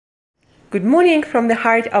Good morning from the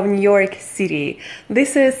heart of New York City.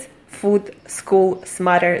 This is Food School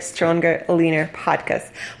Smarter, Stronger, Leaner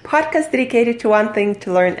podcast. Podcast dedicated to one thing: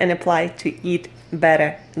 to learn and apply to eat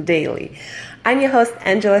better daily. I'm your host,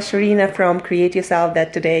 Angela Sharina from Create Yourself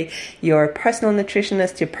That Today, your personal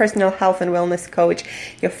nutritionist, your personal health and wellness coach,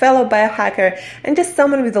 your fellow biohacker, and just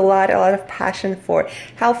someone with a lot of passion for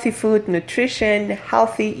healthy food, nutrition,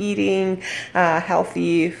 healthy eating,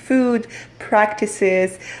 healthy food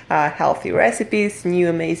practices, healthy recipes, new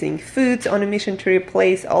amazing foods, on a mission to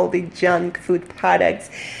replace all the junk food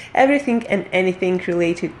products, everything and anything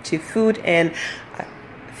related to food, and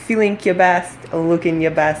feeling your best, looking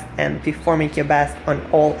your best, and performing your best on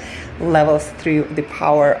all levels through the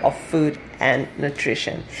power of food and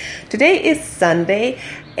nutrition. Today is Sunday,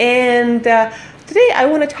 and today I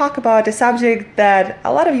want to talk about a subject that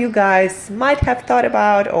a lot of you guys might have thought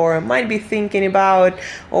about, or might be thinking about,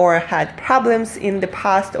 or had problems in the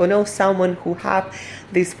past, or know someone who have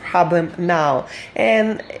this problem now.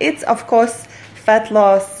 And it's, of course, fat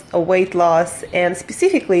loss, weight loss, and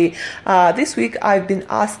specifically this week I've been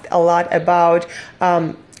asked a lot about,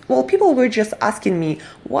 people were just asking me,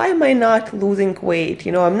 why am I not losing weight?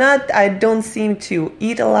 I don't seem to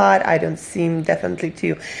eat a lot. I don't seem definitely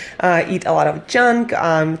to eat a lot of junk.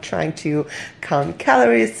 I'm trying to count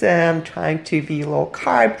calories. I'm trying to be low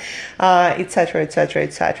carb, etc., etc.,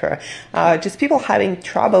 etc. Just people having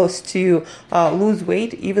troubles to lose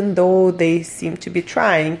weight, even though they seem to be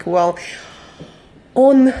trying. Well,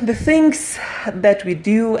 on the things that we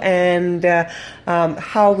do and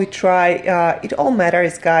how we try, it all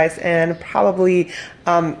matters, guys. And probably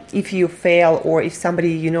if you fail, or if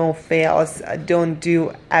somebody fails, don't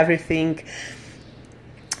do everything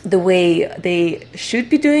the way they should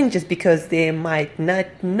be doing, just because they might not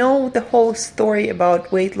know the whole story about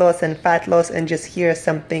weight loss and fat loss, and just hear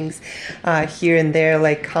some things here and there,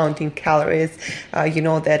 like counting calories.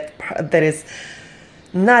 That is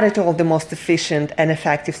not at all the most efficient and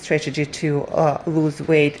effective strategy to lose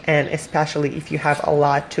weight, and especially if you have a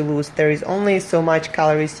lot to lose. There is only so much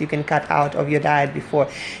calories you can cut out of your diet before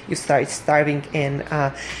you start starving and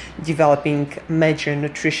developing major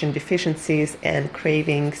nutrition deficiencies and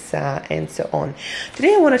cravings and so on.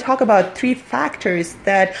 Today I want to talk about 3 factors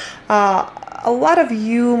that a lot of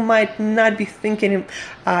you might not be thinking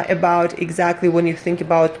about exactly when you think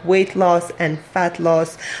about weight loss and fat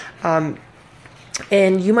loss.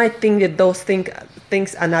 And you might think that those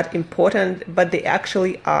things are not important, but they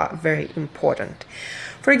actually are very important.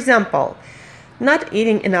 For example, not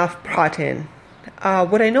eating enough protein.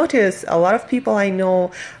 What I notice, a lot of people I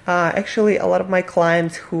know, actually a lot of my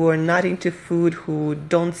clients who are not into food, who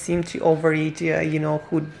don't seem to overeat,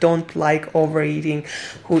 who don't like overeating,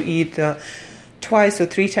 who eat 2 or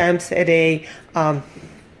 3 times a day,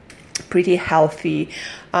 pretty healthy.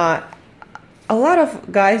 A lot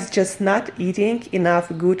of guys just not eating enough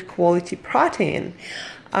good quality protein.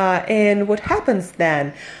 And what happens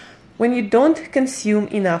then? When you don't consume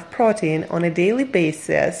enough protein on a daily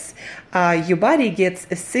basis, your body gets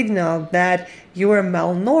a signal that you are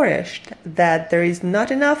malnourished, that there is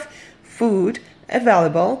not enough food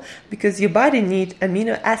available, because your body needs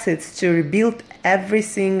amino acids to rebuild every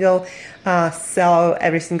single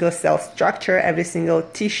cell structure, every single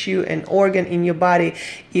tissue and organ in your body.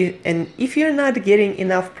 And if you're not getting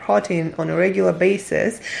enough protein on a regular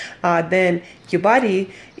basis, then your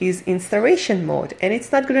body is in starvation mode, and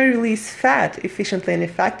it's not going to release fat efficiently and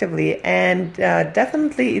effectively, and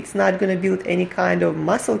definitely it's not going to build any kind of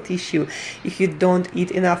muscle tissue if you don't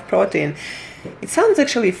eat enough protein. It sounds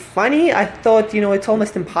actually funny. I thought, it's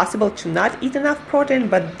almost impossible to not eat enough protein,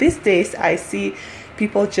 but these days I see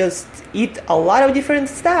people just eat a lot of different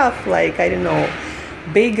stuff, like,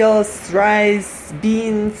 bagels, rice,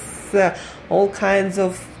 beans, all kinds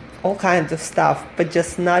of stuff, but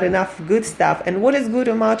just not enough good stuff. And what is good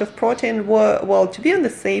amount of protein? Well, to be on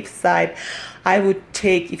the safe side, I would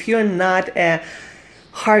take, if you're not a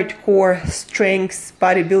hardcore strength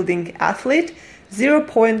bodybuilding athlete,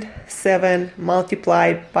 0.7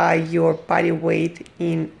 multiplied by your body weight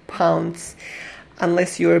in pounds,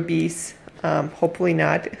 unless you're obese, hopefully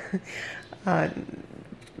not.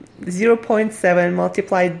 0.7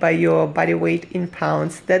 multiplied by your body weight in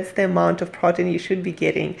pounds, that's the amount of protein you should be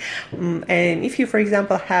getting. And if you, for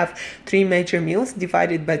example, have 3 major meals,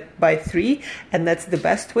 divided by 3, and that's the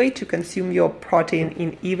best way to consume your protein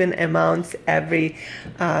in even amounts every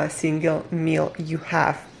single meal you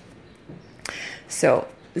have. So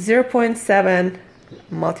 0.7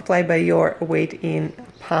 multiplied by your weight in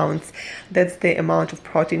pounds, that's the amount of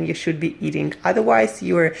protein you should be eating. Otherwise,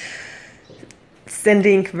 you're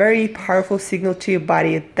sending very powerful signal to your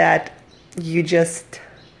body that you just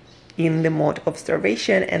in the mode of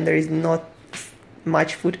starvation and there is not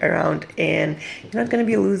much food around, and you're not going to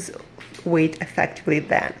be lose weight effectively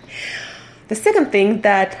then. The second thing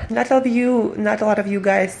that not a lot of you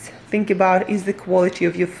guys think about is the quality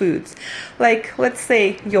of your foods. Like, let's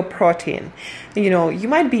say your protein. You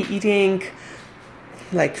might be eating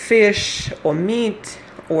like fish or meat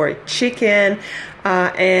or chicken,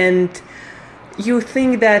 and you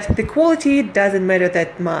think that the quality doesn't matter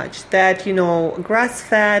that much, that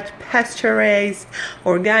grass-fed, pasture-raised,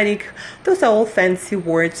 organic, those are all fancy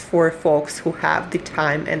words for folks who have the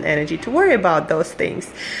time and energy to worry about those things.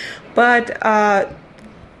 But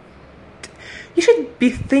you should be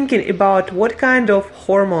thinking about what kind of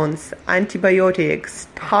hormones, antibiotics,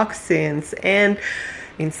 toxins, and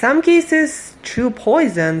in some cases true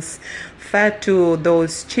poisons fed to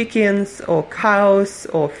those chickens or cows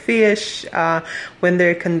or fish when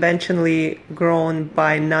they're conventionally grown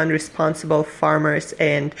by non-responsible farmers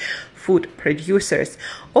and food producers.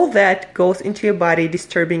 All that goes into your body,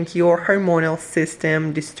 disturbing your hormonal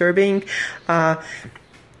system, disturbing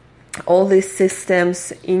all these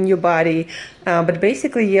systems in your body, but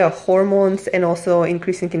basically, hormones, and also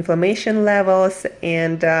increasing inflammation levels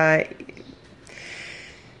and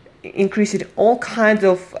increasing all kinds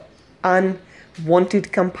of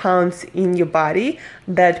unwanted compounds in your body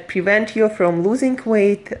that prevent you from losing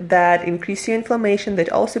weight, that increase your inflammation, that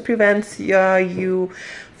also prevents you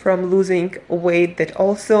from losing weight, that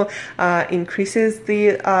also increases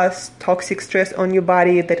the toxic stress on your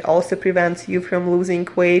body, that also prevents you from losing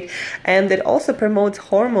weight, and that also promotes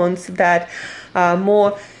hormones that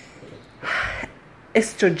more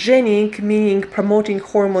estrogenic, meaning promoting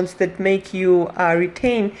hormones that make you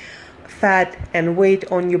retain fat and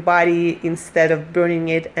weight on your body instead of burning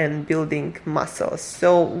it and building muscles.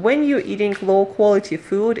 So when you're eating low quality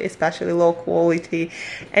food, especially low quality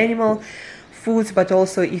animal foods, but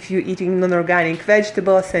also if you're eating non-organic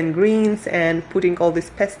vegetables and greens and putting all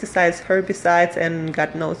these pesticides, herbicides, and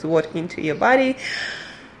God knows what into your body,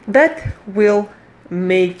 that will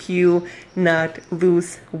make you not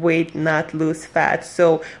lose weight, not lose fat.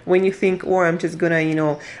 So when you think, I'm just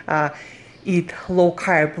gonna, eat low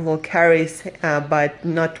carb, low calories, but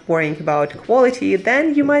not worrying about quality,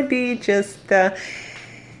 then you might be just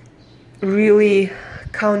really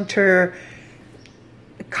counteracting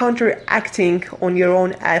on your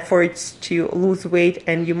own efforts to lose weight,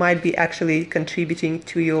 and you might be actually contributing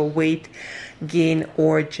to your weight gain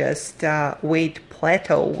or just weight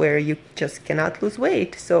plateau where you just cannot lose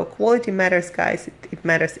weight. So quality matters, guys. It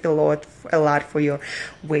matters a lot for your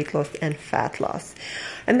weight loss and fat loss.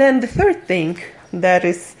 And then the third thing that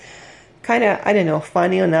is kind of, I don't know,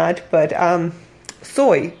 funny or not, but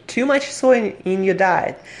soy. Too much soy in your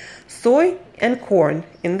diet. Soy and corn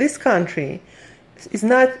in this country is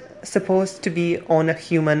not supposed to be on a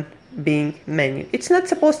human being menu. It's not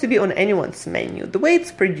supposed to be on anyone's menu. The way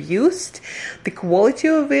it's produced, the quality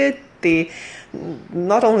of it, the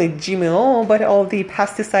not only GMO, but all the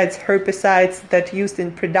pesticides, herbicides that used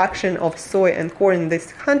in production of soy and corn in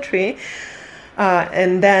this country,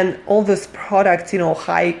 and then all those products,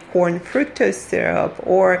 high corn fructose syrup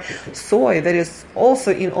or soy that is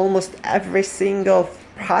also in almost every single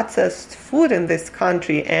processed food in this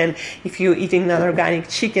country. And if you're eating non-organic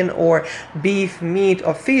chicken or beef, meat,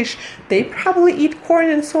 or fish, they probably eat corn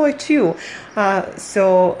and soy too.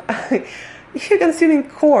 So if you're consuming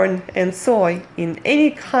corn and soy in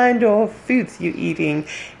any kind of foods you're eating,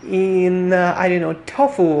 in,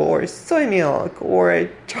 tofu or soy milk or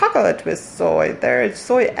chocolate with soy, there's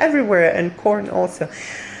soy everywhere and corn also,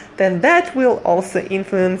 then that will also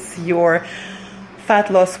influence your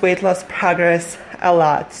fat loss, weight loss progress a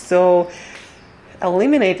lot. So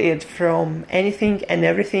eliminate it from anything and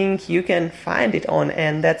everything you can find it on.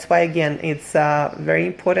 And that's why, again, it's very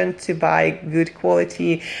important to buy good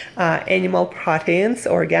quality animal proteins,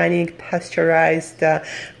 organic, pasteurized,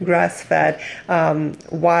 grass-fed,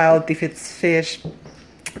 wild if it's fish.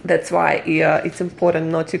 That's why it's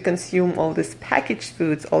important not to consume all these packaged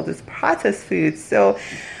foods, all these processed foods. So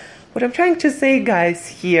what I'm trying to say, guys,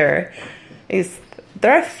 here is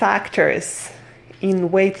there are factors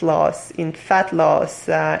in weight loss, in fat loss,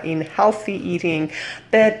 in healthy eating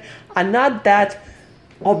that are not that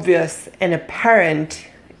obvious and apparent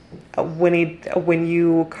when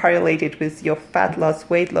you correlate it with your fat loss,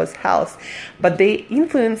 weight loss, health, but they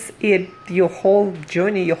influence your whole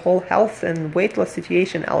journey, your whole health and weight loss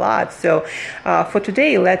situation a lot. So for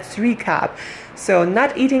today, let's recap. So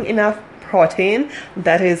not eating enough protein,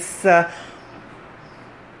 that is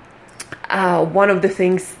one of the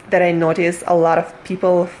things that I notice a lot of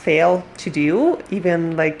people fail to do,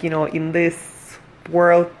 even in this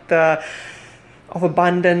world of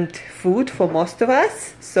abundant food for most of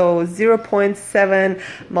us. So 0.7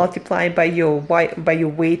 multiplied by your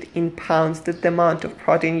weight in pounds, that's the amount of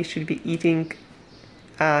protein you should be eating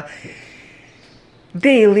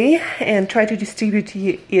daily, and try to distribute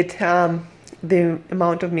it the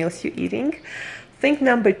amount of meals you're eating. Thing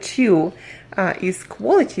number 2 is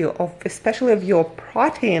quality of, especially of your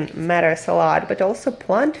protein matters a lot, but also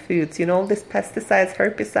plant foods, all these pesticides,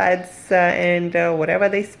 herbicides, and whatever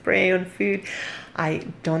they spray on food. I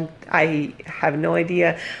have no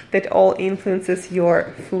idea that all influences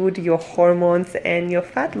your food, your hormones, and your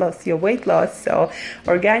fat loss, your weight loss. So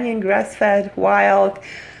organic, grass-fed, wild,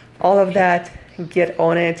 all of that, get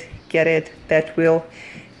on it, get it. That will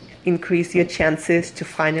increase your chances to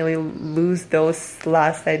finally lose those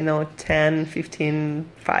last, 10, 15,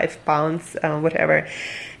 5 pounds, whatever.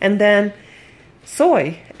 And then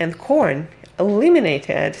soy and corn,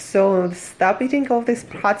 eliminate it. So stop eating all this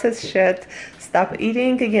processed shit. Stop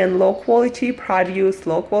eating, again, low quality produce,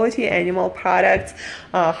 low quality animal products,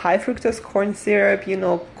 high fructose corn syrup,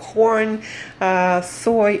 corn,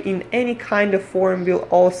 soy in any kind of form will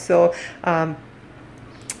also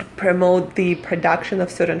promote the production of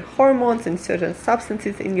certain hormones and certain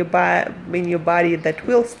substances in your body that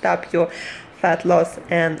will stop your fat loss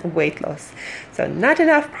and weight loss. So not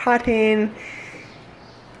enough protein,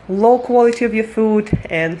 low quality of your food,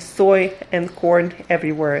 and soy and corn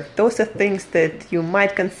everywhere. Those are things that you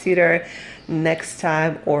might consider next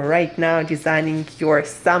time or right now designing your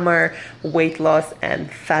summer weight loss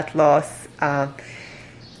and fat loss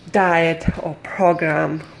diet or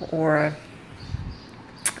program, or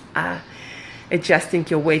adjusting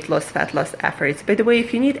your weight loss, fat loss efforts. By the way,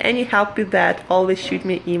 if you need any help with that, always shoot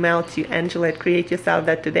me an email to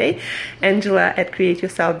Angela@createyourself.today.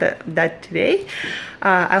 Angela@createyourself.today.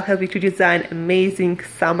 I'll help you to design amazing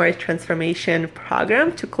summer transformation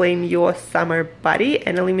program to claim your summer body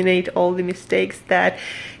and eliminate all the mistakes that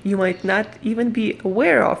you might not even be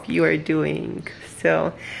aware of you are doing.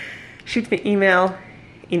 So shoot me an email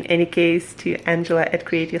in any case to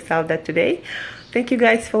Angela@createyourself.today. Thank you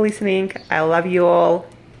guys for listening. I love you all.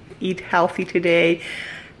 Eat healthy today.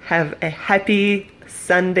 Have a happy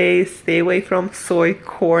Sunday. Stay away from soy,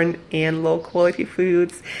 corn, and low quality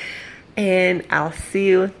foods. And I'll see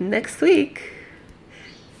you next week.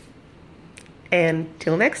 And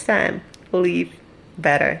till next time, live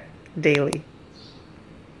better daily.